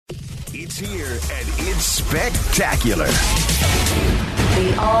It's here, and it's spectacular.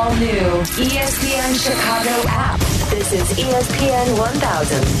 The all-new ESPN Chicago app. This is ESPN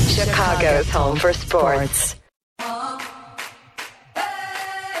 1000, Chicago's home for sports.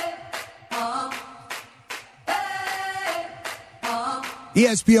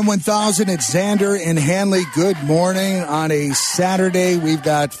 ESPN 1000, it's Xander and Hanley. Good morning on a Saturday. We've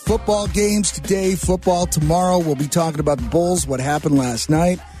got football games today, football tomorrow. We'll be talking about the Bulls, what happened last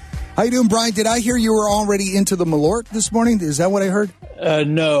night. How you doing, Brian? Did I hear you were already into the Malort this morning? Is that what I heard?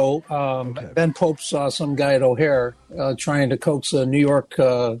 No. Ben Pope saw some guy at O'Hare trying to coax a New York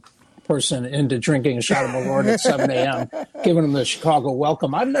person into drinking a shot of Malort at 7 a.m., giving him the Chicago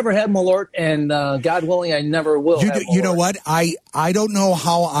welcome. I've never had Malort, and God willing, I never will have Malort. You know what? I don't know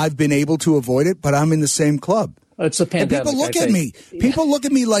how I've been able to avoid it, but I'm in the same club. It's a pandemic. And people look at me. People look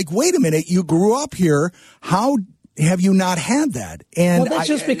at me like, wait a minute, you grew up here. How have you not had that? And that's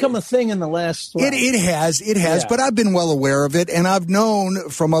just become a thing in the last... It has, yeah. But I've been well aware of it, and I've known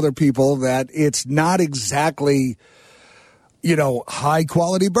from other people that it's not exactly... high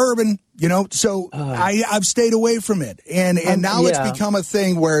quality bourbon, so I've stayed away from it. And now it's become a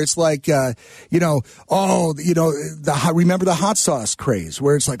thing where it's like, remember the hot sauce craze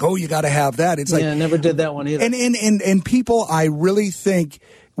where it's like, oh, you got to have that. It's like, I never did that one either. And people, I really think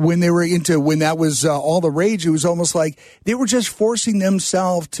when that was all the rage, it was almost like they were just forcing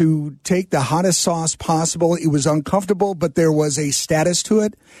themselves to take the hottest sauce possible. It was uncomfortable, but there was a status to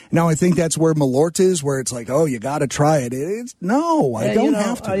it. Now I think that's where Malort is, where it's like, oh, you got to try it. I don't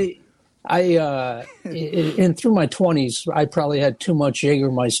have to. And through my 20s, I probably had too much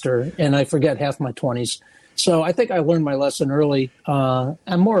Jägermeister, and I forget half my 20s. So I think I learned my lesson early.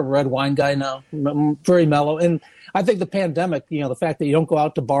 I'm more of a red wine guy now, very mellow. And I think the pandemic, the fact that you don't go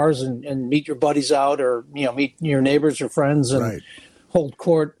out to bars and meet your buddies out or, meet your neighbors or friends and hold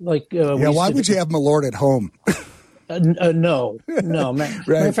court. Why would you have Malort at home? No. Man.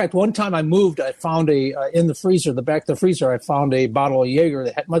 Matter of fact, one time I moved, I found in the freezer, the back of the freezer, I found a bottle of Jaeger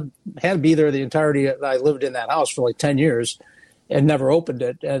that had to be there the entirety that I lived in that house for like 10 years. And never opened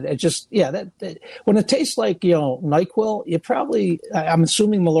it. And it just, that when it tastes like, NyQuil, you probably, I'm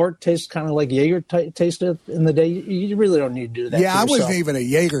assuming Malort tastes kind of like Jaeger tasted in the day. You really don't need to do that. Yeah, I wasn't even a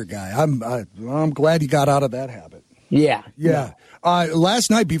Jaeger guy. I'm glad you got out of that habit. Yeah. Last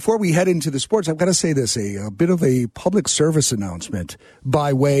night, before we head into the sports, I've got to say this, a bit of a public service announcement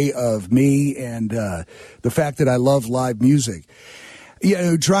by way of me and the fact that I love live music.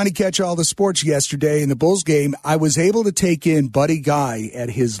 Trying to catch all the sports yesterday in the Bulls game, I was able to take in Buddy Guy at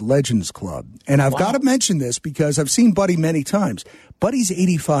his Legends Club. And I've got to mention this because I've seen Buddy many times. Buddy's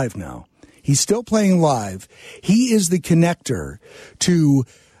 85 now. He's still playing live. He is the connector to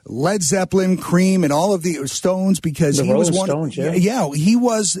Led Zeppelin, Cream, and all of the Stones because he was one. Stones, he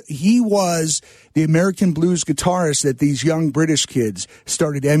was the American blues guitarist that these young British kids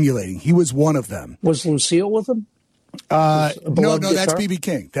started emulating. He was one of them. Was Lucille with him? No, that's B.B.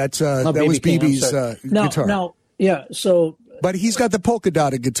 King. That was BB's guitar. But he's got the polka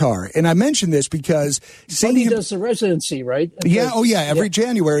dotted guitar, and I mention this because he does the residency, right? Every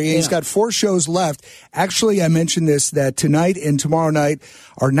January. He's got 4 shows left. Actually, I mentioned this that tonight and tomorrow night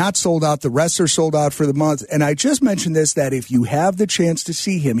are not sold out. The rest are sold out for the month. And I just mentioned this that if you have the chance to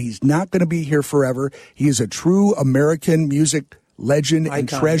see him, he's not going to be here forever. He is a true American music legend and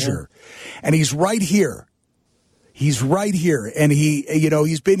treasure, and he's right here. He's right here, and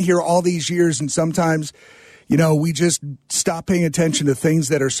he's been here all these years, and sometimes, we just stop paying attention to things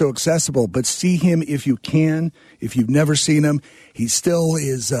that are so accessible. But see him if you can. If you've never seen him, he still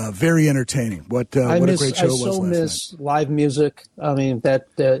is very entertaining. What a great show it was last night. I so miss live music. I mean,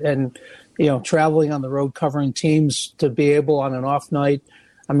 and traveling on the road covering teams to be able on an off night.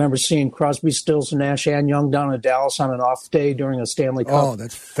 I remember seeing Crosby, Stills, and Nash and Young down in Dallas on an off day during a Stanley Cup. Oh,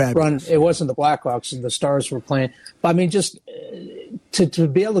 that's fabulous. Run. It wasn't the Blackhawks, the Stars were playing. But I mean, just to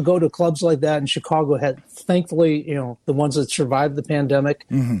be able to go to clubs like that in Chicago, thankfully, the ones that survived the pandemic,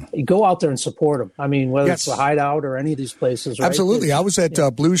 you go out there and support them. I mean, whether it's the Hideout or any of these places. Right? Absolutely. I was at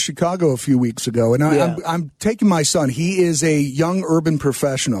Blues Chicago a few weeks ago, and I'm taking my son. He is a young urban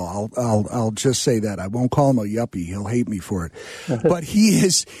professional. I'll just say that. I won't call him a yuppie. He'll hate me for it. But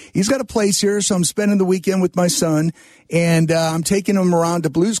he's got a place here, so I'm spending the weekend with my son, and I'm taking him around to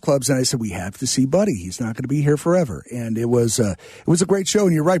blues clubs. And I said, we have to see Buddy. He's not going to be here forever. And it was it was a great show.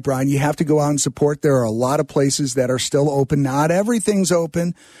 And you're right, Brian. You have to go out and support. There are a lot of places that are still open. Not everything's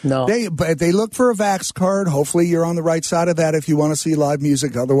open. No. But they look for a Vax card. Hopefully you're on the right side of that if you want to see live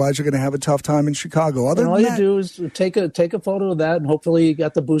music. Otherwise, you're going to have a tough time in Chicago. All you do is take a photo of that, and hopefully you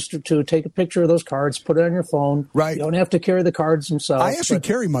got the booster too. Take a picture of those cards, put it on your phone. Right. You don't have to carry the cards themselves. I actually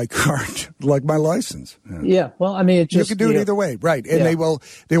carry my card, like my license. Yeah. Well, I mean, you can do it either way, right? And they will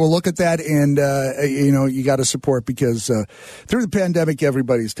look at that, and you got to support because through the pandemic,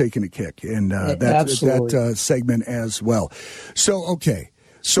 everybody's taking a kick, and that segment as well. So okay.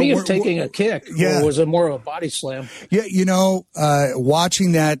 Speaking of taking a kick, or was it more of a body slam? Yeah,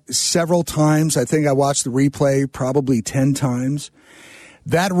 watching that several times. I think I watched the replay probably 10 times.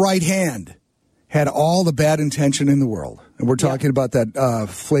 That right hand had all the bad intention in the world. And we're talking about that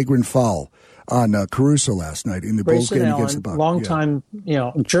flagrant foul on Caruso last night in the Bulls game against the Bucks. Long time,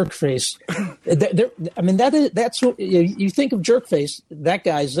 jerk face. I mean, that's what you think of jerk face. That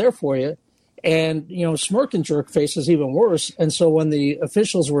guy's there for you. And, smirking jerk face is even worse. And so when the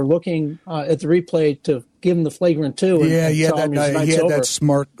officials were looking at the replay to give him the flagrant two, he had that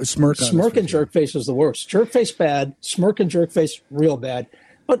smirk and jerk face is the worst. Jerk face bad, smirk and jerk face real bad.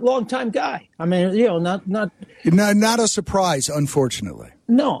 But long-time guy. I mean, not a surprise, unfortunately.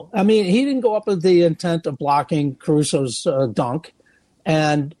 No. I mean, he didn't go up with the intent of blocking Caruso's dunk.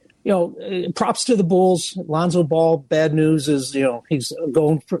 And props to the Bulls. Lonzo Ball, bad news is, he's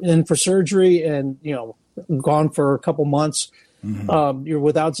going in for surgery and, gone for a couple months. Mm-hmm. You're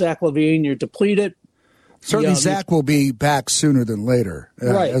without Zach LaVine. You're depleted. Certainly Zach will be back sooner than later,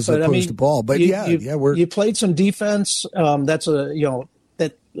 right, as opposed to Ball. But you played some defense. That's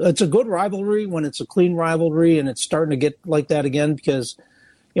it's a good rivalry when it's a clean rivalry, and it's starting to get like that again because,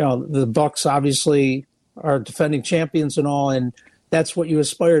 the Bucks obviously are defending champions and all, and that's what you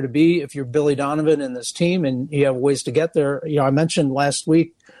aspire to be if you're Billy Donovan and this team, and you have ways to get there. I mentioned last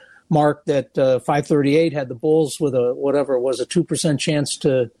week, Mark, that 538 had the Bulls with a 2% chance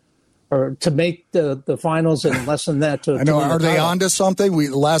to make the finals, and less than that. I know. Are they on to something?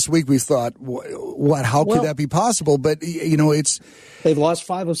 Last week we thought, what? How could that be possible? But it's they've lost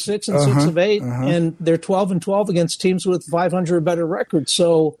 5 of 6 and 6 of 8, and they're 12-12 against teams with 500 or better records.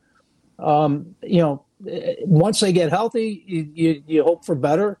 So, once they get healthy, you hope for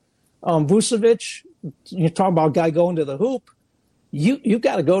better. Vucevic, you're talking about a guy going to the hoop. You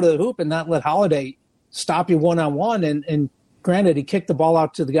got to go to the hoop and not let Holiday stop you one-on-one. And granted, he kicked the ball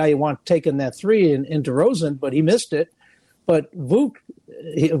out to the guy you want taking that three in DeRozan, but he missed it. But Vuk,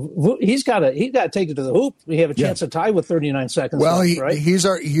 he's got to take it to the hoop. We have a chance to tie with 39 seconds left, right?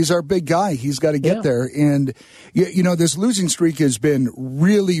 He's our big guy. He's got to get there. And this losing streak has been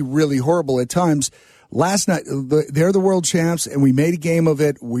really, really horrible at times. Last night, they're the world champs, and we made a game of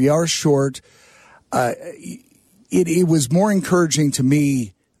it. We are short. It was more encouraging to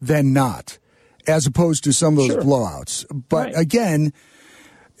me than not, as opposed to some of those blowouts. But again,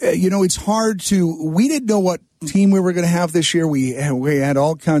 it's hard to. We didn't know what team we were going to have this year. We had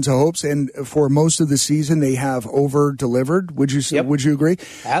all kinds of hopes, and for most of the season, they have over-delivered. Would you agree?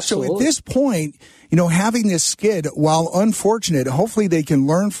 Absolutely. So at this point, having this skid, while unfortunate, hopefully they can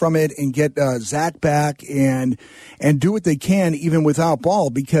learn from it and get Zach back and do what they can even without Ball,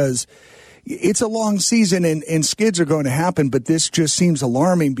 because it's a long season and skids are going to happen, but this just seems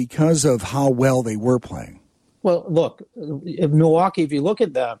alarming because of how well they were playing. Well, look, in Milwaukee, if you look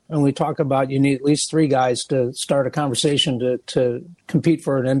at them, and we talk about you need at least 3 guys to start a conversation to compete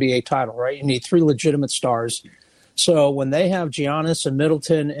for an NBA title, right? You need 3 legitimate stars. So when they have Giannis and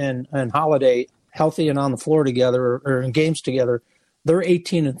Middleton and Holiday healthy and on the floor together or in games together, they're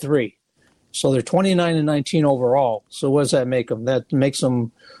 18-3. So they're 29-19 overall. So what does that make them? That makes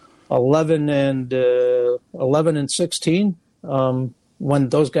them 11-16 when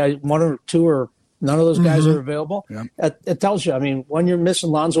those guys, 1 or 2 or none of those guys are available. Yep. It tells you. I mean, when you're missing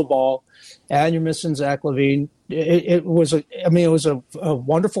Lonzo Ball and you're missing Zach LaVine, it was a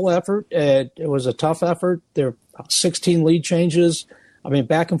wonderful effort. It was a tough effort. There are 16 lead changes. I mean,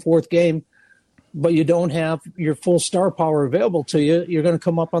 back and forth game. But you don't have your full star power available to you. You're going to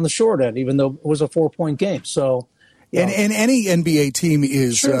come up on the short end, even though it was a 4-point game. So. And any NBA team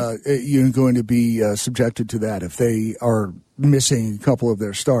is going to be subjected to that if they are missing a couple of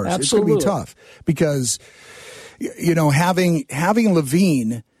their stars. Absolutely. It's going to be tough because, having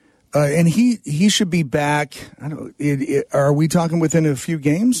LaVine, and he should be back. I don't. Are we talking within a few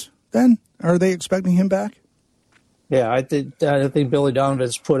games? Then are they expecting him back? Yeah, I think Billy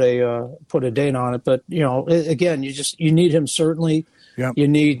Donovan's put a date on it. But again, you need him certainly. Yep. You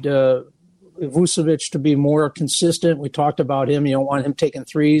need. Vucevic to be more consistent. We talked about him. You don't want him taking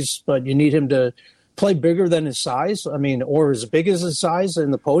threes, but you need him to play bigger than his size. I mean, or as big as his size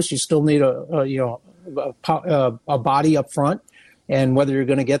in the post. You still need a body up front, and whether you're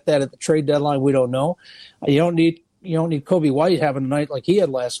going to get that at the trade deadline, we don't know. You don't need Kobe White having a night like he had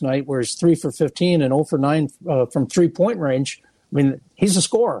last night, where he's 3 for 15 and 0 for 9 from 3-point range. I mean, he's a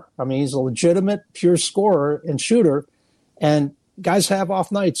scorer. I mean, he's a legitimate, pure scorer and shooter. And guys have off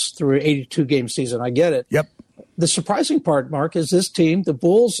nights through an 82-game season. I get it. Yep. The surprising part, Mark, is this team, the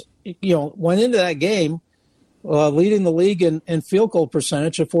Bulls, went into that game leading the league in field goal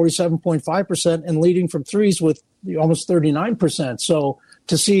percentage at 47.5% and leading from threes with almost 39%. So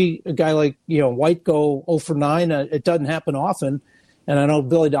to see a guy like, White go 0 for 9, it doesn't happen often. And I know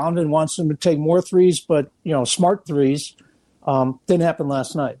Billy Donovan wants him to take more threes, but, smart threes didn't happen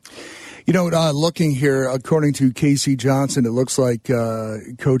last night. Looking here, according to Casey Johnson, it looks like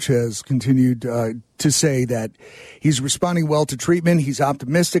Coach has continued to say that he's responding well to treatment. He's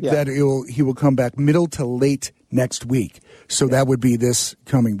optimistic that he will come back middle to late next week. So that would be this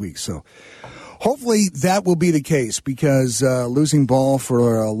coming week. So hopefully that will be the case, because losing ball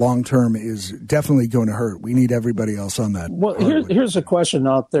for a long term is definitely going to hurt. We need everybody else on that. Well, here's a question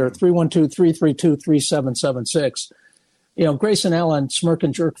out there, 312-332-3776. Grayson Allen, smirk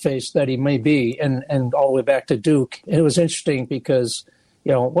and jerk face that he may be, and all the way back to Duke. And it was interesting because,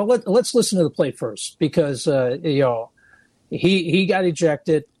 let's listen to the play first, because, he got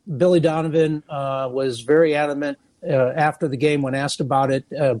ejected. Billy Donovan was very adamant after the game when asked about it,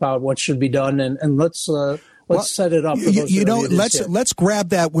 about what should be done. And let's set it up. Let's grab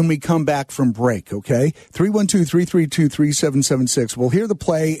that when we come back from break, okay? 312-332-3776. We'll hear the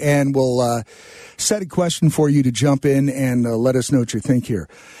play, and we'll set a question for you to jump in and let us know what you think here.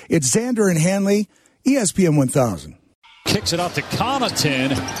 It's Xander and Hanley, ESPN 1000. Kicks it out to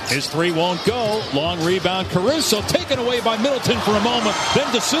Connaughton. His three won't go. Long rebound. Caruso taken away by Middleton for a moment. Then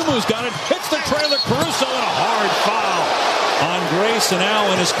DeSumu's got it. Hits the trailer. Caruso and a hard foul on Grayson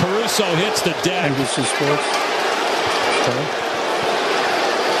Allen as Caruso hits the deck. NBC Sports.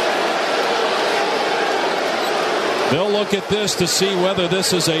 They'll look at this to see whether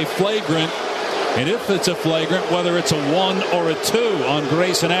this is a flagrant, and if it's a flagrant, whether it's a 1 or a 2 on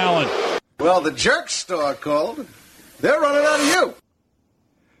Grayson Allen. Well, the jerk store called. They're running out of you.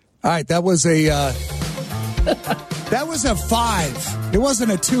 All right, that was a 5. It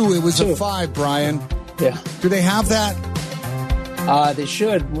wasn't a 2. It was a 5, Brian. Yeah. Do they have that? They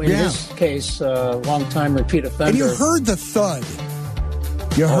should. In this case, long-time repeat offender. And you heard the thud.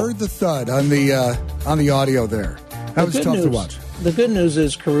 You heard the thud on the audio there. That was tough to watch. The good news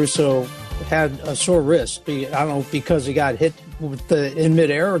is Caruso had a sore wrist. I don't know, because he got hit in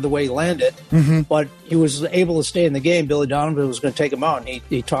midair or the way he landed, but he was able to stay in the game. Billy Donovan was going to take him out, and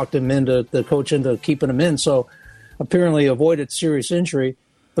he talked the coach into keeping him in. So apparently avoided serious injury.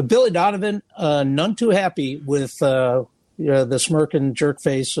 But Billy Donovan, none too happy with the smirk and jerk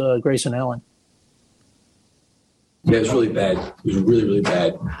face Grayson Allen. Yeah, it was really bad. It was really, really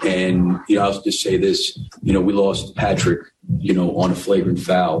bad. And, I'll just say this, we lost Patrick, on a flagrant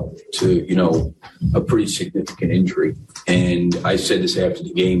foul to, a pretty significant injury. And I said this after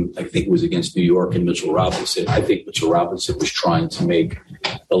the game, I think it was against New York and Mitchell Robinson. I think Mitchell Robinson was trying to make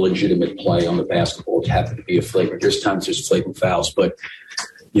a legitimate play on the basketball. It happened to be a flagrant. There's times there's flagrant fouls, but,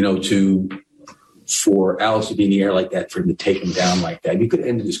 for Alex to be in the air like that, for him to take him down like that, he could have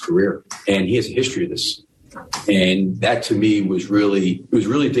ended his career. And he has a history of this. And that to me was really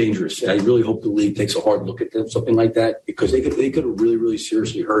dangerous. I really hope the league takes a hard look at something like that, because they could have really, really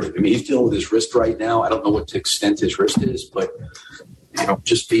seriously hurt him. I mean, he's dealing with his wrist right now. I don't know what the extent his wrist is, but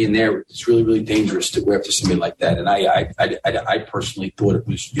just being there, it's really, really dangerous to go after somebody like that. And I personally thought it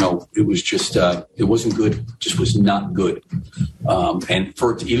was, it was just, it wasn't good. It just was not good. And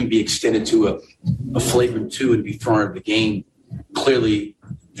for it to even be extended to a flagrant 2 and be thrown out of the game, clearly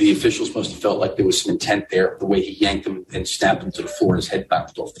the officials must have felt like there was some intent there, the way he yanked him and snapped him to the floor, and his head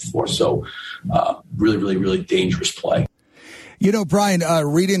bounced off the floor. So really, really, really dangerous play. Brian,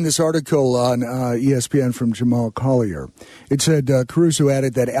 reading this article on ESPN from Jamal Collier, it said Caruso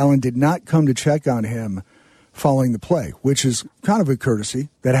added that Allen did not come to check on him following the play, which is kind of a courtesy.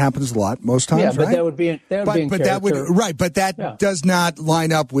 That happens a lot, most times, right? Right? that would be but that does not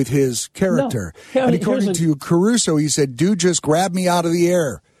line up with his character. No. And according to Caruso, he said, "Dude, just grab me out of the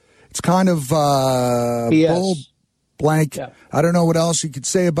air." It's kind of bull blank. Yeah. I don't know what else you could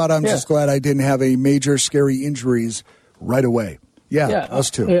say about it. I'm just glad I didn't have any major scary injuries right away. Yeah, us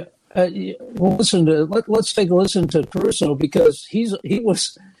too. Well, let's take a listen to Caruso, because he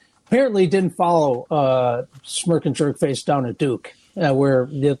was apparently didn't follow smirk and jerk face down at Duke, where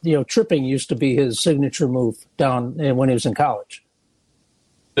tripping used to be his signature move down when he was in college.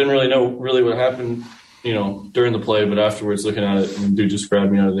 didn't really know what happened, during the play, but afterwards looking at it, and dude just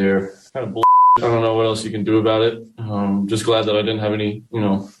grabbed me out of there. Kind of bull. I don't know what else you can do about it. Just glad that I didn't have any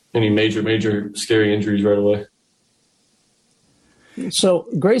major scary injuries right away. So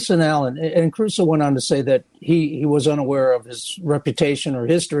Grayson Allen, and Caruso went on to say that he was unaware of his reputation or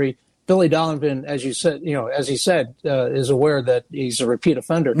history. Billy Donovan, as he said, is aware that he's a repeat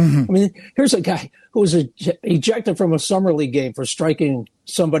offender. Mm-hmm. I mean, here's a guy who was ejected from a summer league game for striking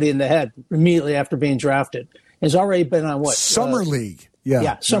somebody in the head immediately after being drafted. He's already been on what? Summer league.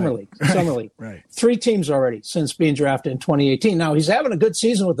 Summer league. Right. 3 teams already since being drafted in 2018. Now he's having a good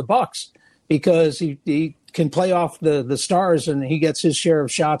season with the Bucks because he can play off the stars and he gets his share of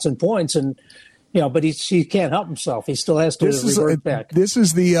shots and points and. But he can't help himself. He still has to revert back. This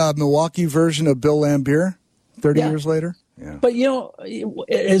is the Milwaukee version of Bill Laimbeer 30 years later. Yeah. But,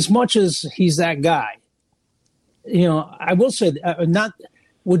 as much as he's that guy, I will say,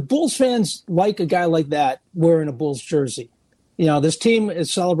 would Bulls fans like a guy like that wearing a Bulls jersey? This team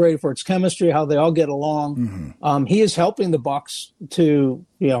is celebrated for its chemistry, how they all get along. Mm-hmm. He is helping the Bucks to,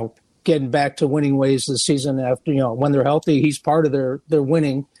 getting back to winning ways this season after, when they're healthy. He's part of their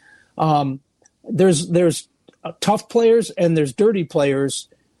winning. There's tough players and there's dirty players.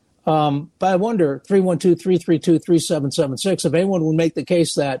 But I wonder, 312-332-3776, if anyone would make the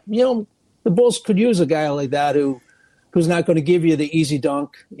case that, the Bulls could use a guy like that who's not going to give you the easy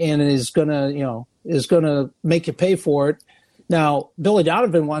dunk and is going to make you pay for it. Now, Billy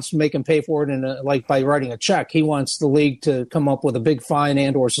Donovan wants to make him pay for it by writing a check. He wants the league to come up with a big fine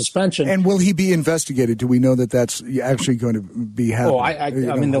and or suspension. And will he be investigated? Do we know that that's actually going to be happening?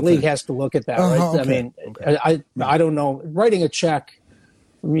 I mean, the league has to look at that, right? Okay. I mean, I don't know. Writing a check,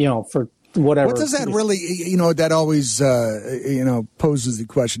 for whatever. What does that really, that always, poses the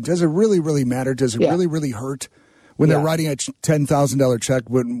question. Does it really, really matter? Does it really, really hurt when they're writing a $10,000 check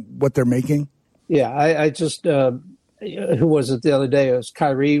what they're making? Yeah, I just... who was it the other day? It was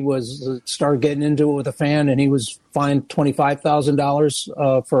Kyrie started getting into it with a fan, and he was fined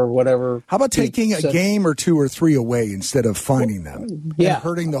 $25,000 for whatever. How about taking a game or 2 or 3 away instead of fining them? Yeah, and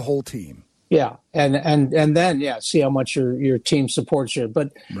hurting the whole team. Yeah, and then see how much your team supports you.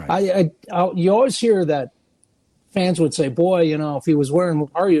 But right. You always hear that fans would say, "Boy, if he was wearing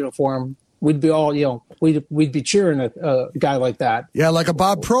our uniform." We'd be all, we'd be cheering a guy like that. Yeah, like a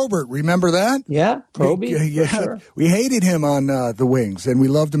Bob Probert. Remember that? Yeah, Proby. Yeah, sure. We hated him on the Wings, and we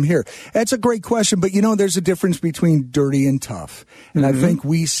loved him here. That's a great question, but there's a difference between dirty and tough, and I think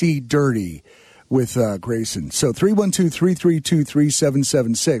we see dirty with Grayson. So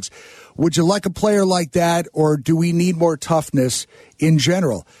 312-332-3776. Would you like a player like that, or do we need more toughness in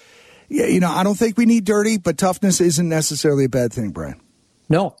general? Yeah, I don't think we need dirty, but toughness isn't necessarily a bad thing, Brian.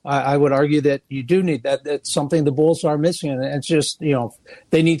 No, I would argue that you do need that. That's something the Bulls are missing. And it's just,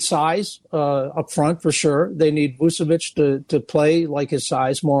 they need size up front for sure. They need Vucevic to play like his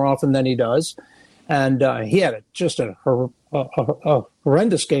size more often than he does. And he had just a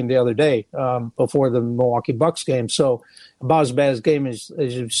horrendous game the other day before the Milwaukee Bucks game. So about as bad a game as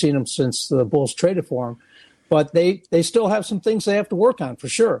you've seen him since the Bulls traded for him. But they still have some things they have to work on for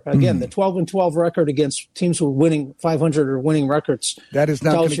sure. Again, the 12-12 record against teams who are winning 500 or winning records. That is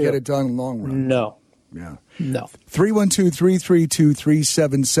not going to get it done in the long run. No. Yeah. No.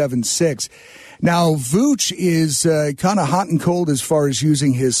 312-332-3776. Now, Vooch is kind of hot and cold as far as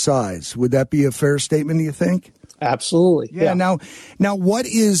using his size. Would that be a fair statement, do you think? Absolutely. Yeah. Now, what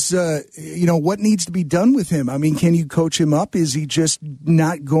is what needs to be done with him? I mean, can you coach him up? Is he just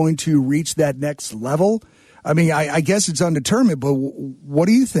not going to reach that next level? I mean, I guess it's undetermined, but what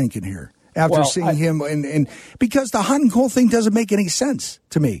are you thinking here after seeing him? And because the hot and cold thing doesn't make any sense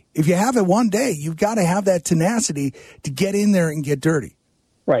to me. If you have it one day, you've got to have that tenacity to get in there and get dirty.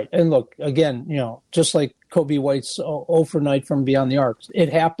 Right. And look, again, just like Kobe White's 0 for night from beyond the arc,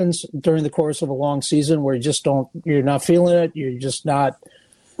 it happens during the course of a long season where you're not feeling it. You're just not.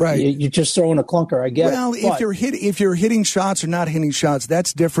 Right. You're just throwing a clunker. I get it. Well, if you're hitting shots or not hitting shots,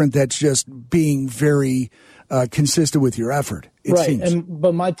 that's different. That's just being very consistent with your effort. It seems.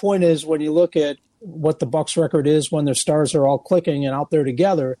 But my point is, when you look at what the Bucks record is when their stars are all clicking and out there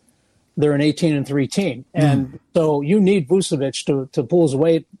together, they're an 18-3 team. And so you need Vucevic to pull his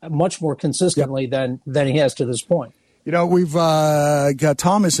weight much more consistently than he has to this point. We've got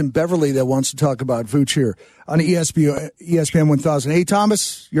Thomas in Beverly that wants to talk about Vooch here on ESPN 1000. Hey,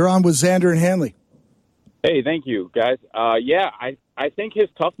 Thomas, you're on with Xander and Hanley. Hey, thank you, guys. I think his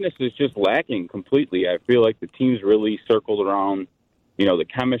toughness is just lacking completely. I feel like the team's really circled around, the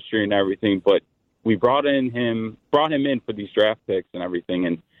chemistry and everything, but we brought him in for these draft picks and everything,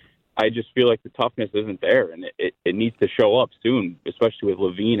 and I just feel like the toughness isn't there, and it needs to show up soon, especially with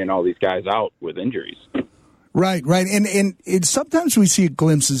Levine and all these guys out with injuries. Right. And sometimes we see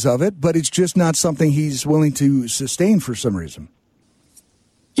glimpses of it, but it's just not something he's willing to sustain for some reason.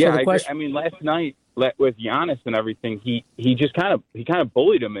 Yeah, I mean, last night with Giannis and everything, he just kind of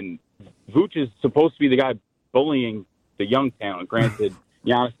bullied him, and Vooch is supposed to be the guy bullying the young talent. Granted,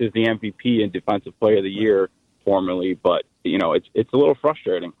 Giannis is the MVP and Defensive Player of the Year formerly, but it's a little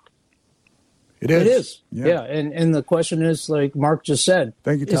frustrating. It is. Yeah. And the question is, like Mark just said,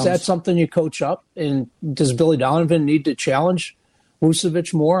 thank you, Thomas. Is that something you coach up? And does Billy Donovan need to challenge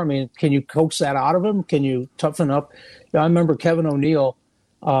Vucevic more? I mean, can you coax that out of him? Can you toughen up? I remember Kevin O'Neill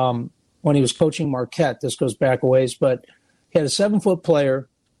when he was coaching Marquette. This goes back a ways, but he had a 7-foot player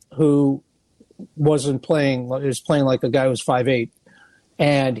who wasn't playing. He was playing like a guy who was 5'8",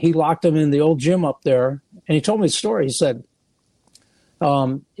 and he locked him in the old gym up there. And he told me the story. He said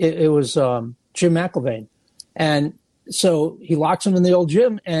it was Jim McIlvaine. And so he locks him in the old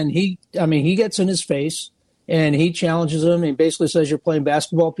gym, and he gets in his face, and he challenges him. He basically says, you're playing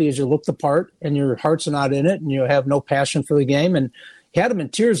basketball because you look the part and your heart's not in it and you have no passion for the game. And he had him in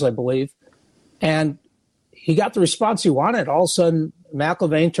tears, I believe. And he got the response he wanted. All of a sudden,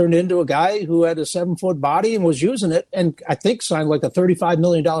 McIlvaine turned into a guy who had a 7-foot body and was using it, and I think signed like a $35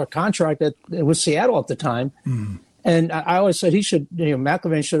 million contract with Seattle at the time. Mm. And I always said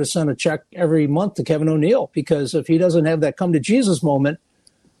McIlvaine should have sent a check every month to Kevin O'Neill, because if he doesn't have that come to Jesus moment,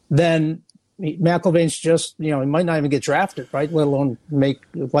 then McIlvaine's just, he might not even get drafted, right? Let alone make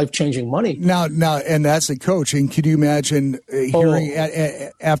life-changing money. Now, and that's the coach. And could you imagine hearing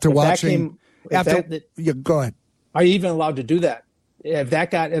after watching? Go ahead. Are you even allowed to do that? If that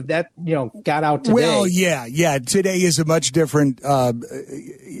got out today. Well, yeah. Today is a much different,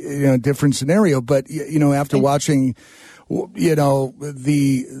 different scenario. But after watching,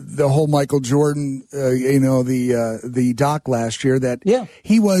 the whole Michael Jordan, the doc last year, that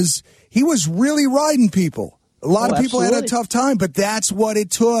he was really riding people. A lot of people had a tough time, but that's what it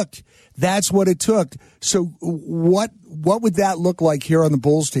took. So what would that look like here on the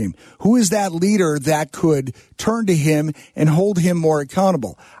Bulls team? Who is that leader that could turn to him and hold him more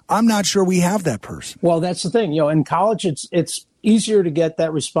accountable? I'm not sure we have that person. Well, that's the thing. In college, it's easier to get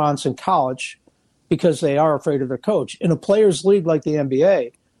that response in college because they are afraid of their coach. In a players' league like the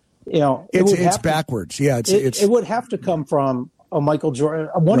NBA, it's backwards. It would have to come from a Michael Jordan,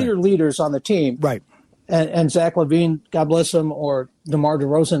 one of your leaders on the team, right? And Zach LaVine, God bless him, or DeMar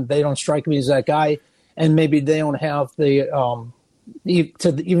DeRozan, they don't strike me as that guy. And maybe they don't have even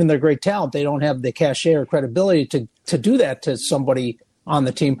their great talent, they don't have the cachet or credibility to do that to somebody on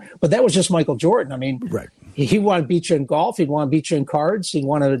the team. But that was just Michael Jordan. I mean, right. He wanted to beat you in golf. He'd want to beat you in cards. He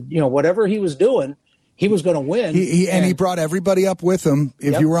wanted, whatever he was doing, he was going to win. He brought everybody up with him.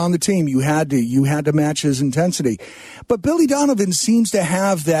 If you were on the team, you had to match his intensity. But Billy Donovan seems to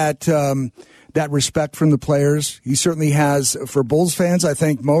have that respect from the players. He certainly has for Bulls fans, I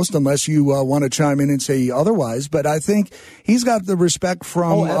think most, unless you want to chime in and say otherwise. But I think he's got the respect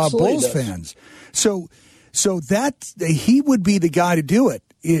from Bulls fans. So that he would be the guy to do it.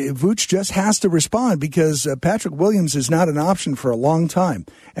 Vooch just has to respond because Patrick Williams is not an option for a long time.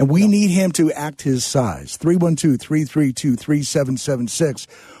 And we need him to act his size. 312-332-3776.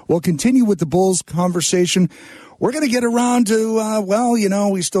 We'll continue with the Bulls conversation. We're going to get around to,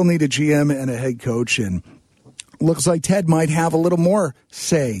 we still need a GM and a head coach. And looks like Ted might have a little more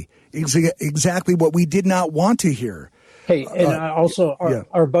say. Exactly what we did not want to hear. Hey, and also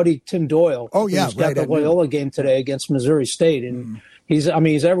our buddy Tim Doyle. Oh, yeah, who's got the Loyola game today against Missouri State. And he's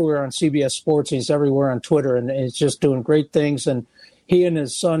everywhere on CBS Sports. He's everywhere on Twitter. And he's just doing great things. And he and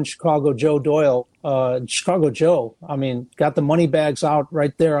his son, Chicago Joe Doyle, got the money bags out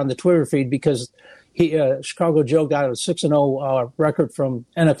right there on the Twitter feed because Chicago Joe got a 6-0 record from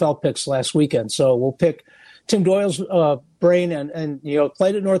NFL picks last weekend. So we'll pick Tim Doyle's brain and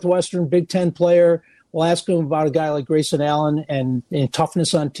played at Northwestern, Big Ten player. We'll ask him about a guy like Grayson Allen and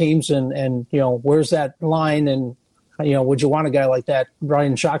toughness on teams and where's that line and would you want a guy like that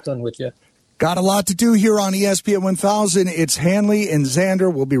riding shotgun with you? Got a lot to do here on ESPN 1000. It's Hanley and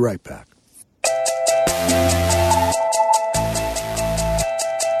Xander. We'll be right back.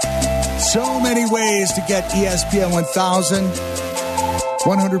 So many ways to get ESPN 1000.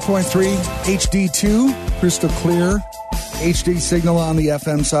 100.3 HD2, crystal clear. HD signal on the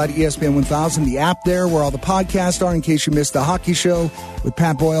FM side, ESPN 1000, the app there where all the podcasts are in case you missed the hockey show with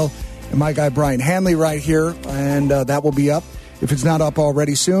Pat Boyle and my guy Brian Hanley right here. And that will be up if it's not up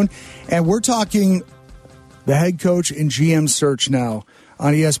already soon. And we're talking the head coach and GM search now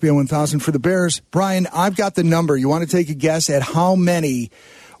on ESPN 1000 for the Bears. Brian, I've got the number. You want to take a guess at how many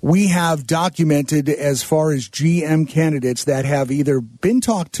we have documented as far as GM candidates that have either been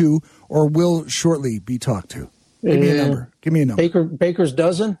talked to or will shortly be talked to. Give me a number. Give me a number. Baker's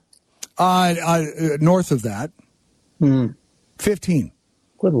dozen? North of that. 15.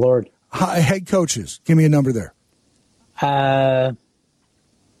 Good Lord. Head coaches. Give me a number there.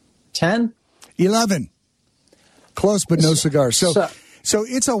 10? 11. Close, but no cigar. So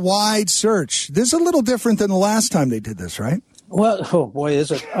it's a wide search. This is a little different than the last time they did this, right? Well, oh boy, is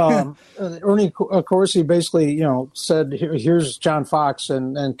it. Ernie Accorsi basically, said, here's John Fox,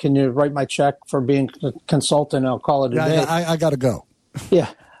 and can you write my check for being a consultant? I'll call it a day. I got to go. Yeah.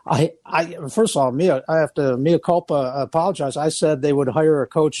 I first of all, I have to mea culpa apologize. I said they would hire a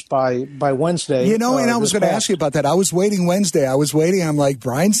coach by Wednesday. And I was going to ask you about that. I was waiting Wednesday. I'm like,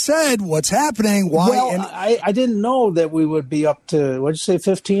 Brian said, what's happening? Why? Well, I didn't know that we would be up to, what'd you say,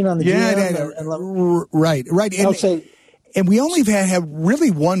 15 on the GM? Right. And we only have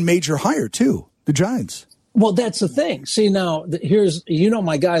really one major hire, too, the Giants. Well, that's the thing. See, now, here's,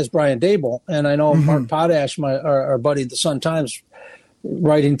 my guy is Brian Dable, and I know Mark Potash, our buddy at the Sun-Times,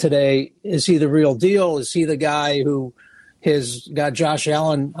 writing today, is he the real deal? Is he the guy who has got Josh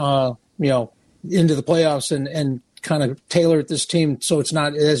Allen, into the playoffs and kind of tailored this team so it's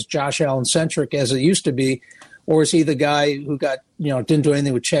not as Josh Allen-centric as it used to be? Or is he the guy who got, didn't do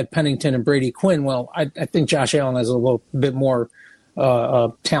anything with Chad Pennington and Brady Quinn? Well, I think Josh Allen has a little bit more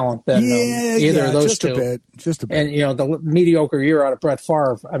talent than either of those two. Just a bit. And, the mediocre year out of Brett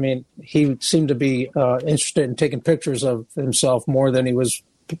Favre, I mean, he seemed to be interested in taking pictures of himself more than he was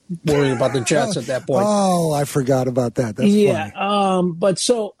worried about the Jets at that point. Oh, I forgot about that. That's funny. But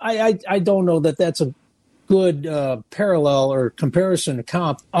so I don't know that that's a good parallel or comparison to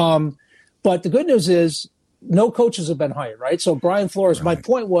comp. But the good news is no coaches have been hired, right? So Brian Flores, my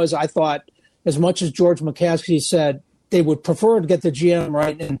point was, I thought as much as George McCaskey said they would prefer to get the GM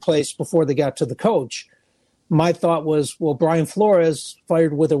right in place before they got to the coach, my thought was, well, Brian Flores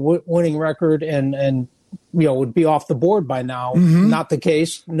fired with a winning record and would be off the board by now. Not the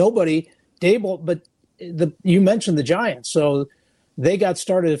case. Nobody. Dable, but you mentioned the Giants. So they got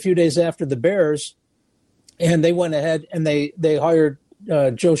started a few days after the Bears, and they went ahead and they hired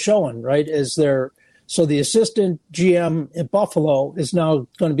Joe Schoen, right, as their – so the assistant GM in Buffalo is now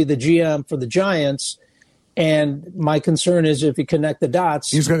going to be the GM for the Giants. And my concern is if you connect the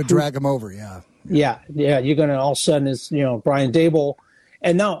dots, he's going to drag him over. Yeah. You're going to all of a sudden is Brian Dable,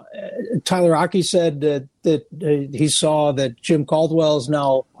 and now Tyler Aki said that he saw that Jim Caldwell is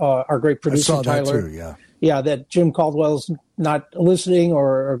now our great producer. I saw Tyler. That too, that Jim Caldwell's not listening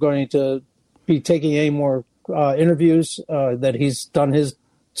or going to be taking any more interviews. That he's done his.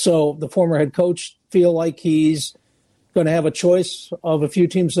 So the former head coach feel like he's going to have a choice of a few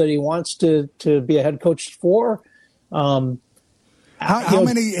teams that he wants to be a head coach for. How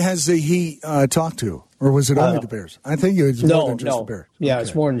many has he talked to, or was it only the Bears? I think it was more than just the Bears. Yeah, okay.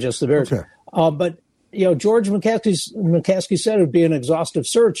 It's more than just the Bears. Okay. But George McCaskey said it would be an exhaustive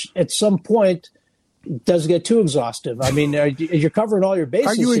search. At some point, it does get too exhaustive. I mean, you're covering all your bases.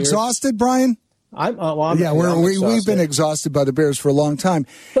 Are you exhausted, Brian? I'm we've been exhausted by the Bears for a long time.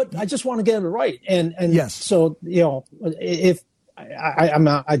 But I just want to get it right. And yes. So, if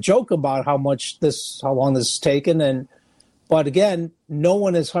I joke about how long this has taken, but again, no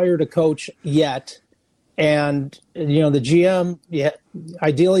one has hired a coach yet. And, the GM,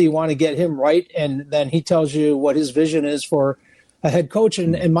 ideally you want to get him right. And then he tells you what his vision is for a head coach.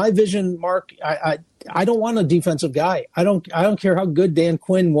 And my vision, Mark, I don't want a defensive guy. I don't care how good Dan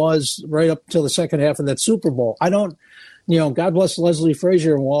Quinn was right up till the second half of that Super Bowl. I don't, God bless Leslie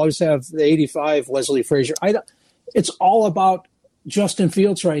Frazier, and we'll always have the 85 Leslie Frazier. It's all about Justin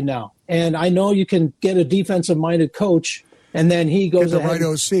Fields right now. And I know you can get a defensive-minded coach, and then he goes ahead. Right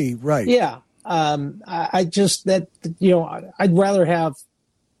OC, right. Yeah. I'd rather have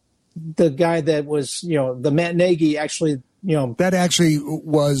the guy that was, the Matt Nagy actually – that actually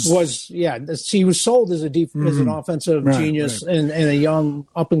was he was sold as as an offensive genius and a young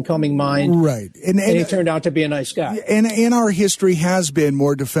up and coming mind, right? And he turned out to be a nice guy. And our history has been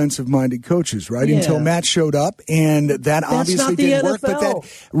more defensive minded coaches, right? Until Matt showed up, and that obviously didn't work. But it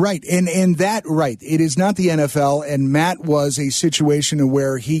is not the NFL, and Matt was a situation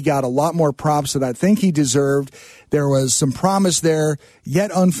where he got a lot more props than I think he deserved. There was some promise there,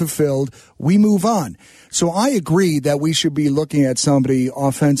 yet unfulfilled. We move on. So I agree that we should be looking at somebody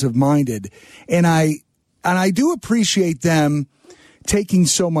offensive-minded. And I do appreciate them taking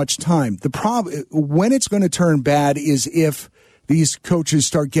so much time. The problem, when it's going to turn bad is if these coaches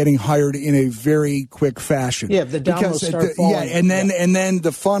start getting hired in a very quick fashion. Yeah, the dominoes start falling. Yeah, and then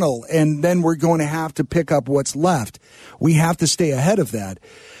the funnel, and then we're going to have to pick up what's left. We have to stay ahead of that.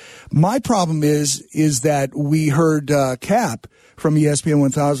 My problem is that we heard Cap from ESPN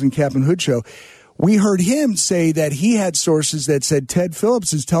 1000, Cap and Hood Show. We heard him say that he had sources that said Ted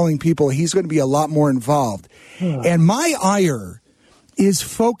Phillips is telling people he's going to be a lot more involved. And my ire is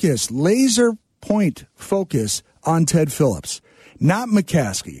focused, laser point focus on Ted Phillips, not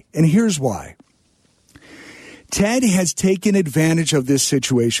McCaskey. And here's why. Ted has taken advantage of this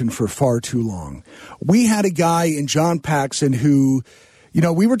situation for far too long. We had a guy in John Paxson who,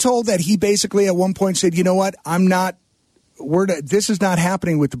 we were told that he basically at one point said, you know what, this is not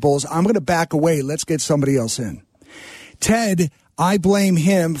happening with the Bulls. I'm going to back away. Let's get somebody else in. Ted, I blame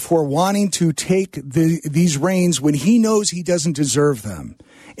him for wanting to take these reins when he knows he doesn't deserve them,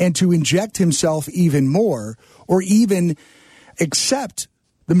 and to inject himself even more, or even accept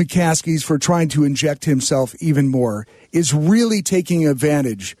the McCaskeys for trying to inject himself even more, is really taking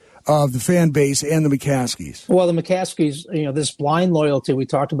advantage of the fan base and the McCaskeys. Well, the McCaskeys, this blind loyalty we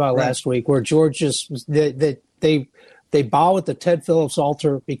talked about last week, where George just they bow at the Ted Phillips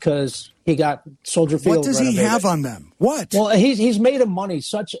altar because he got Soldier Field. What does he have on them? What? Well, he's made him money.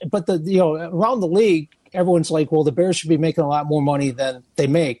 But around the league, everyone's like, well, the Bears should be making a lot more money than they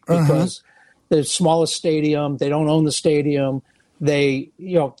make because the smallest stadium, they don't own the stadium. They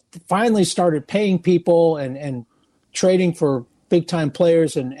finally started paying people and trading for big time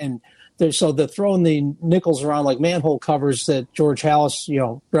players and so they're throwing the nickels around like manhole covers. That George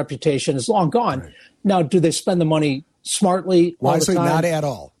Halas reputation is long gone. Right. Now, do they spend the money smartly? Wisely, not at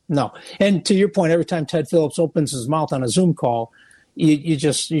all. No. And to your point, every time Ted Phillips opens his mouth on a Zoom call,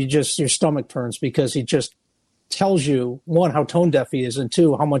 your stomach turns because he just tells you, one, how tone deaf he is, and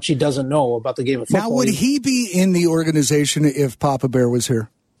two, how much he doesn't know about the game of football. Now, would he be in the organization if Papa Bear was here?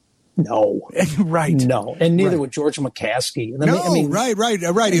 No. Right. No. And neither would George McCaskey.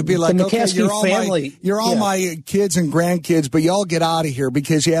 Right. He'd be like, okay, you're all my kids and grandkids, but y'all get out of here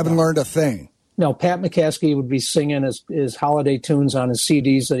because you haven't learned a thing. No, Pat McCaskey would be singing his holiday tunes on his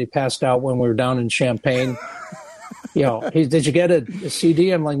CDs that he passed out when we were down in Champaign. Did you get a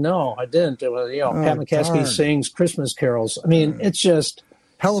CD? I'm like, no, I didn't. It was, Pat McCaskey sings Christmas carols. I mean, it's just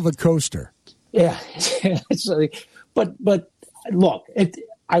hell of a coaster. Yeah, but look,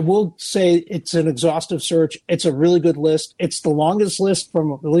 I will say it's an exhaustive search. It's a really good list. It's the longest list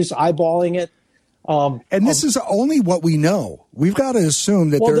from at least eyeballing it. And this is only what we know. We've got to assume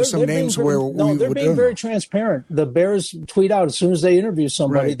that there are some names they're being very transparent. The Bears tweet out as soon as they interview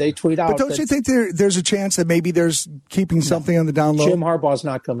somebody. Right. They tweet out. But don't you think there's a chance that maybe there's keeping something on the down low? Jim Harbaugh's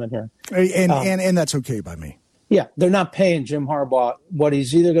not coming here, and that's okay by me. Yeah, they're not paying Jim Harbaugh what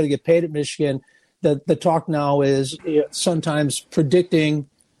he's either going to get paid at Michigan. The talk now is sometimes predicting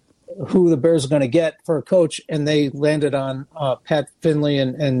who the Bears are going to get for a coach, and they landed on Pat Finley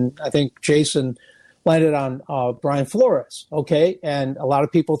and I think Jason landed on Brian Flores, okay? And a lot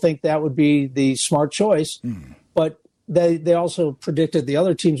of people think that would be the smart choice, but they also predicted the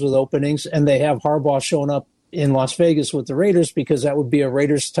other teams with openings, and they have Harbaugh showing up in Las Vegas with the Raiders because that would be a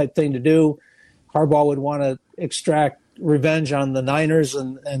Raiders-type thing to do. Harbaugh would want to extract revenge on the Niners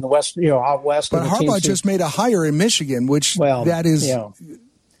and the West, out West. But Harbaugh just made a hire in Michigan, which that is...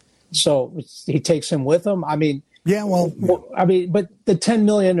 So he takes him with him. I mean... Yeah, but the $10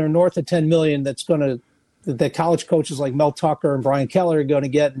 million or north of $10 million the college coaches like Mel Tucker and Brian Keller are going to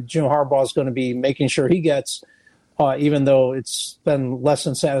get, and Jim Harbaugh is going to be making sure he gets, even though it's been less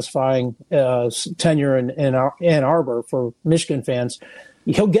than satisfying tenure in Ann Arbor for Michigan fans.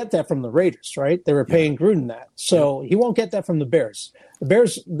 He'll get that from the Raiders, right? They were paying Gruden that. So he won't get that from the Bears. The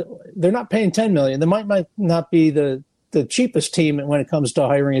Bears, they're not paying $10 million. They might not be the cheapest team when it comes to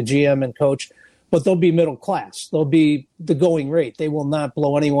hiring a GM and coach, but they'll be middle class. They'll be the going rate. They will not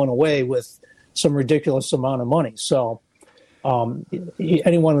blow anyone away with some ridiculous amount of money. So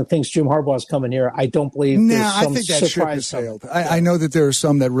anyone who thinks Jim Harbaugh is coming here, I don't believe there's some I think that ship has surprise. sailed. I know that there are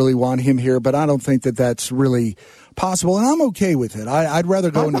some that really want him here, but I don't think that that's really possible, and I'm okay with it. I'd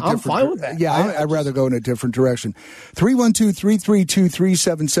rather go in a different. I'm fine with that. Yeah, I'd rather go in a different direction.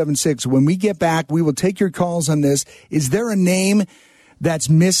 312-332-3776. When we get back, we will take your calls on this. Is there a name that's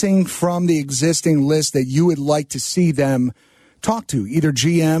missing from the existing list that you would like to see them talk to, either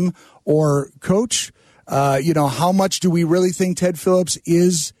GM or coach? How much do we really think Ted Phillips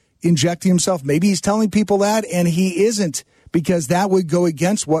is injecting himself? Maybe he's telling people that, and he isn't, because that would go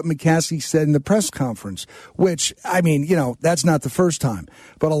against what McCaskey said in the press conference, which, that's not the first time.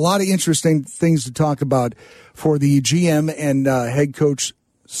 But a lot of interesting things to talk about for the GM and head coach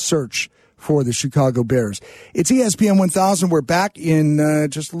search for the Chicago Bears. It's ESPN 1000. We're back in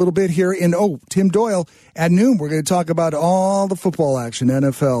just a little bit here in, Tim Doyle at noon. We're going to talk about all the football action,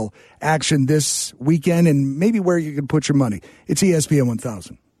 NFL action this weekend, and maybe where you can put your money. It's ESPN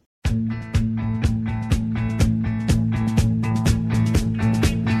 1000.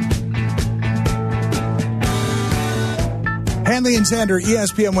 Hanley and Xander,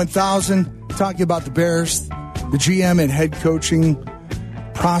 ESPN 1000, talking about the Bears, the GM and head coaching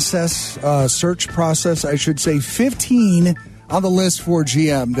process, search process, I should say. 15 on the list for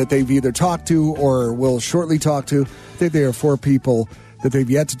GM that they've either talked to or will shortly talk to. I think there are 4 people that they've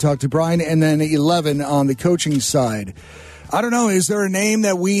yet to talk to, Brian, and then 11 on the coaching side. I don't know, is there a name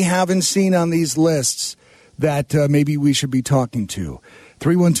that we haven't seen on these lists that maybe we should be talking to?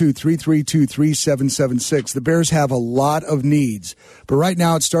 312-332-3776. The Bears have a lot of needs, but right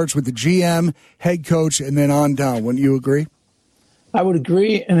now it starts with the GM, head coach, and then on down. Wouldn't you agree? I would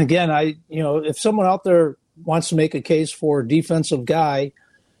agree. And again, if someone out there wants to make a case for a defensive guy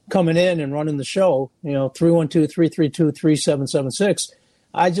coming in and running the show, 312-332-3776.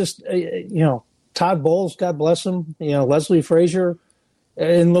 I just, Todd Bowles, God bless him, Leslie Frazier.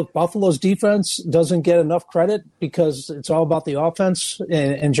 And look, Buffalo's defense doesn't get enough credit because it's all about the offense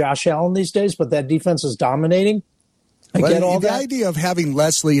and Josh Allen these days, but that defense is dominating. The idea of having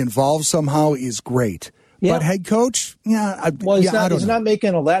Leslie involved somehow is great. Yeah. But head coach, he's not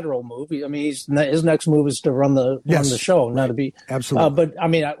making a lateral move. I mean, his next move is to run the show, not to be absolutely. But I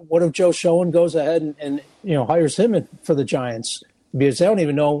mean, what if Joe Schoen goes ahead and hires him for the Giants, because they don't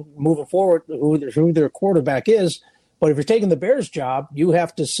even know moving forward who their quarterback is. But if you're taking the Bears job, you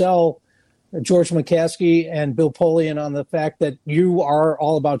have to sell George McCaskey and Bill Polian on the fact that you are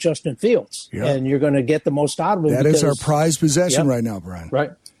all about Justin Fields, and you're going to get the most out of him. That is our prized possession right now, Brian. Right.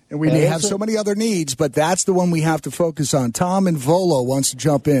 And we may have so many other needs, but that's the one we have to focus on. Tom in Volo wants to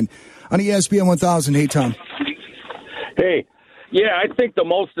jump in on ESPN 1000. Hey, Tom. Hey. Yeah, I think the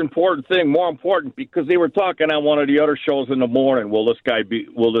most important thing, more important, because they were talking on one of the other shows in the morning, will this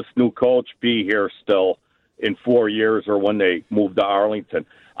new coach be here still in 4 years or when they move to Arlington?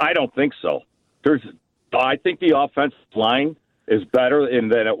 I don't think so. I think the offensive line is better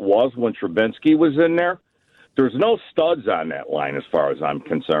than it was when Trubinsky was in there. There's no studs on that line as far as I'm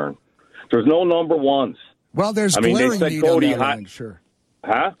concerned. There's no number ones. Well, there's glaring need on that line, sure.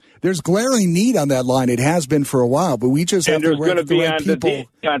 Huh? There's glaring need on that line. It has been for a while, but we just have to work with the right people. And there's going to be on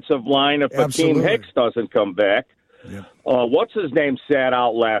the defensive line if Akeem Hicks doesn't come back. Yep. What's his name sat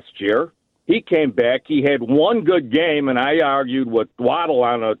out last year? He came back. He had one good game, and I argued with Waddle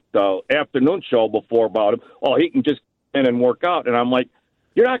on the afternoon show before about him. Oh, he can just come in and work out. And I'm like,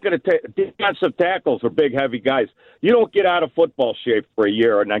 you're not going to take defensive tackles are big, heavy guys. You don't get out of football shape for a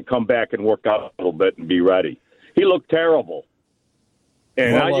year and then come back and work out a little bit and be ready. He looked terrible.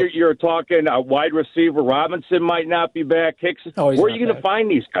 And now you're talking a wide receiver. Robinson might not be back. Hicks. Where are you going to find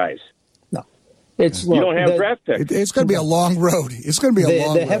these guys? No, you don't have draft picks. It's going to be a long road. It's going to be a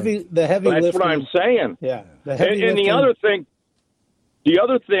long road. The heavy That's lifting. what I'm saying. Yeah. And the other thing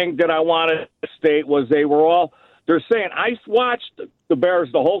that I wanted to state was they're saying, I watched the Bears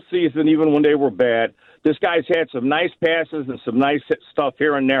the whole season, even when they were bad. This guy's had some nice passes and some nice stuff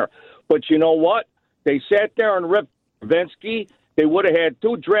here and there. But you know what? They sat there and ripped Vinsky. They would have had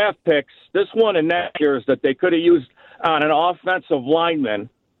 2 draft picks, this one and next year's, that they could have used on an offensive lineman.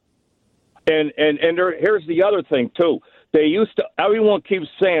 And here's the other thing, too. Everyone keeps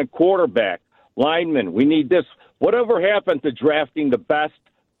saying quarterback, lineman, we need this. Whatever happened to drafting the best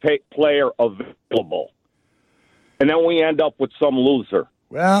player available? And then we end up with some loser.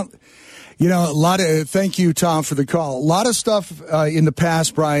 Well, thank you, Tom, for the call. A lot of stuff in the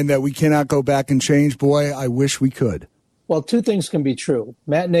past, Brian, that we cannot go back and change. Boy, I wish we could. Well, 2 things can be true.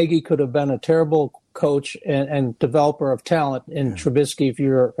 Matt Nagy could have been a terrible coach and developer of talent in Trubisky if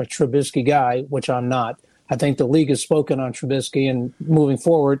you're a Trubisky guy, which I'm not. I think the league has spoken on Trubisky, and moving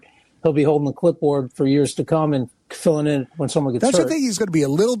forward, he'll be holding the clipboard for years to come and filling in when someone gets hurt. Don't you think he's going to be a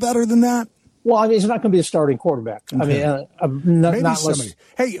little better than that? Well, I mean, he's not going to be a starting quarterback. Okay. I mean, not somebody.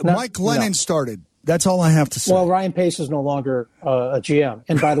 Hey, Mike Glennon started. That's all I have to say. Well, Ryan Pace is no longer a GM.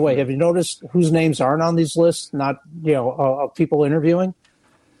 And by the way, have you noticed whose names aren't on these lists? Not, of people interviewing?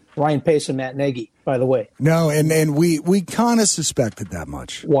 Ryan Pace and Matt Nagy, by the way. No, and we kind of suspected that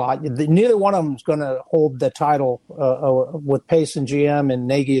much. Well, neither one of them is going to hold the title with Pace and GM and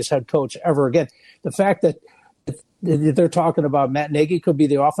Nagy as head coach ever again. The fact that they're talking about Matt Nagy could be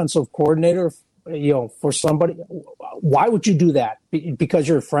the offensive coordinator, for somebody. Why would you do that? Because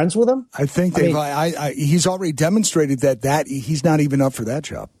you're friends with him? I think he's already demonstrated that he's not even up for that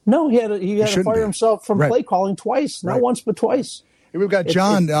job. No, he had to fire himself from play calling twice, not once but twice. We've got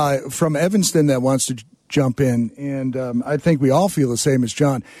John from Evanston that wants to jump in, and I think we all feel the same as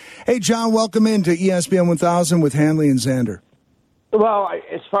John. Hey, John, welcome in to ESPN 1000 with Hanley and Xander. Well,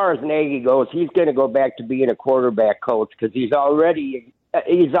 as far as Nagy goes, he's going to go back to being a quarterback coach because he's already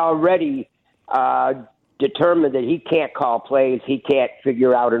determined that he can't call plays. He can't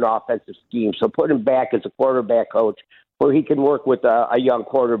figure out an offensive scheme. So put him back as a quarterback coach where he can work with a young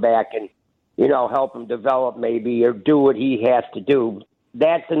quarterback and, help him develop maybe or do what he has to do.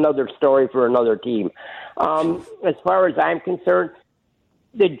 That's another story for another team. As far as I'm concerned,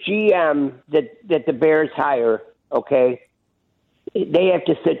 the GM that the Bears hire, okay, they have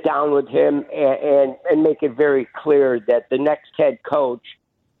to sit down with him and make it very clear that the next head coach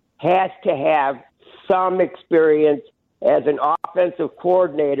has to have some experience as an offensive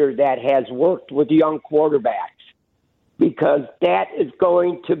coordinator that has worked with young quarterbacks, because that is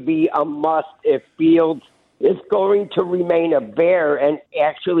going to be a must if Fields is going to remain a Bear and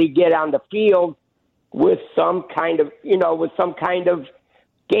actually get on the field with some kind of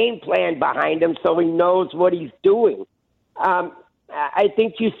game plan behind him so he knows what he's doing. I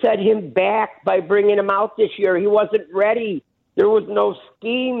think you set him back by bringing him out this year. He wasn't ready. There was no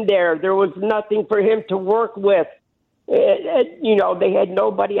scheme there. There was nothing for him to work with. They had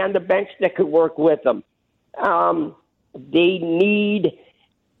nobody on the bench that could work with him. They need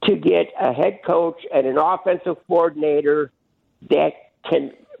to get a head coach and an offensive coordinator that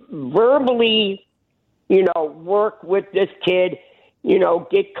can verbally, work with this kid,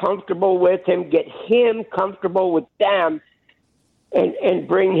 get comfortable with him, get him comfortable with them, and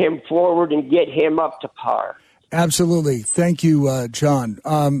bring him forward and get him up to par. Absolutely. Thank you, John.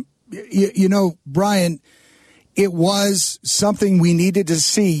 Brian, it was something we needed to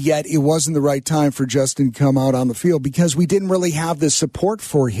see, yet it wasn't the right time for Justin to come out on the field because we didn't really have the support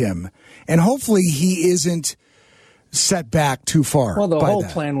for him. And hopefully he isn't set back too far. Well, the whole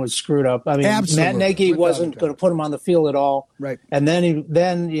plan was screwed up. I mean, absolutely. Matt Nagy wasn't going to put him on the field at all. Right. And then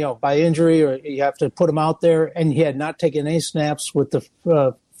by injury, or you have to put him out there, and he had not taken any snaps with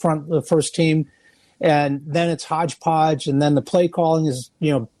the first team. And then it's hodgepodge, and then the play calling is,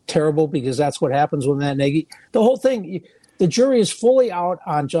 terrible because that's what happens with Matt Nagy. The whole thing, the jury is fully out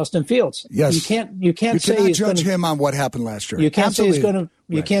on Justin Fields. Yes. You can't say he's judge him on what happened last year. You can't say he's going to.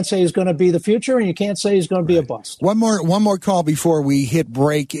 You can't say he's going to be the future, and you can't say he's going to be a bust. One more call before we hit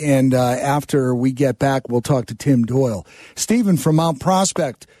break, and after we get back, we'll talk to Tim Doyle. Stephen from Mount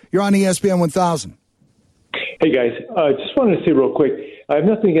Prospect, you're on ESPN 1000. Hey guys, just wanted to say real quick, I have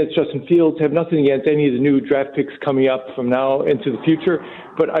nothing against Justin Fields, have nothing against any of the new draft picks coming up from now into the future,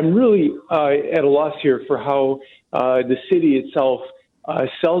 but I'm really at a loss here for how the city itself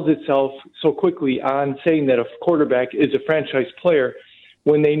sells itself so quickly on saying that a quarterback is a franchise player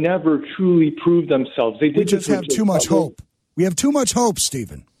when they never truly prove themselves. We just have too much hope. We have too much hope,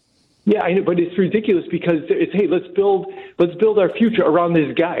 Stephen. Yeah, I know, but it's ridiculous because it's, hey, let's build our future around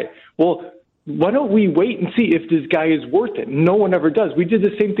this guy. Well, why don't we wait and see if this guy is worth it? No one ever does. We did the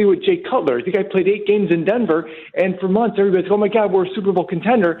same thing with Jay Cutler. I think I played 8 games in Denver, and for months everybody's like, oh, my God, we're a Super Bowl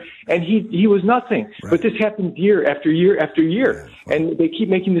contender, and he was nothing. Right. But this happens year after year after year, and they keep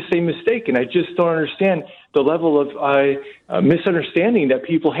making the same mistake, and I just don't understand the level of misunderstanding that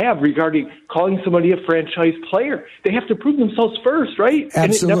people have regarding calling somebody a franchise player. They have to prove themselves first, right?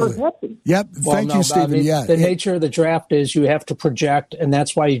 Absolutely. And it never happened. Yep. Thank you, Stephen. The nature of the draft is you have to project, and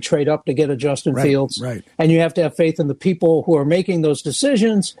that's why you trade up to get a Justin Fields. Right. And you have to have faith in the people who are making those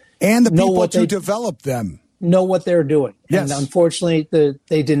decisions. And the people to develop them. Know what they're doing. Yes. And unfortunately,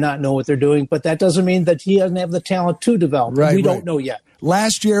 they did not know what they're doing, but that doesn't mean that he doesn't have the talent to develop. Right, we don't know yet.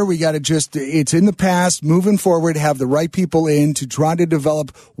 Last year, we got to it's in the past, moving forward, have the right people in to try to develop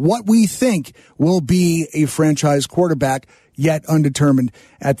what we think will be a franchise quarterback, yet undetermined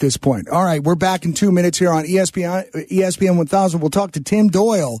at this point. All right, we're back in 2 minutes here on ESPN 1000. We'll talk to Tim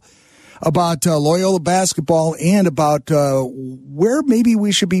Doyle about Loyola basketball and about where maybe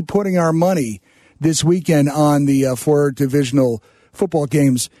we should be putting our money this weekend on the 4 divisional football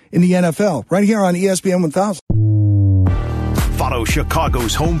games in the NFL, right here on ESPN 1000. Follow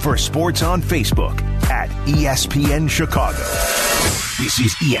Chicago's Home for Sports on Facebook at ESPN Chicago. This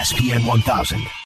is ESPN 1000.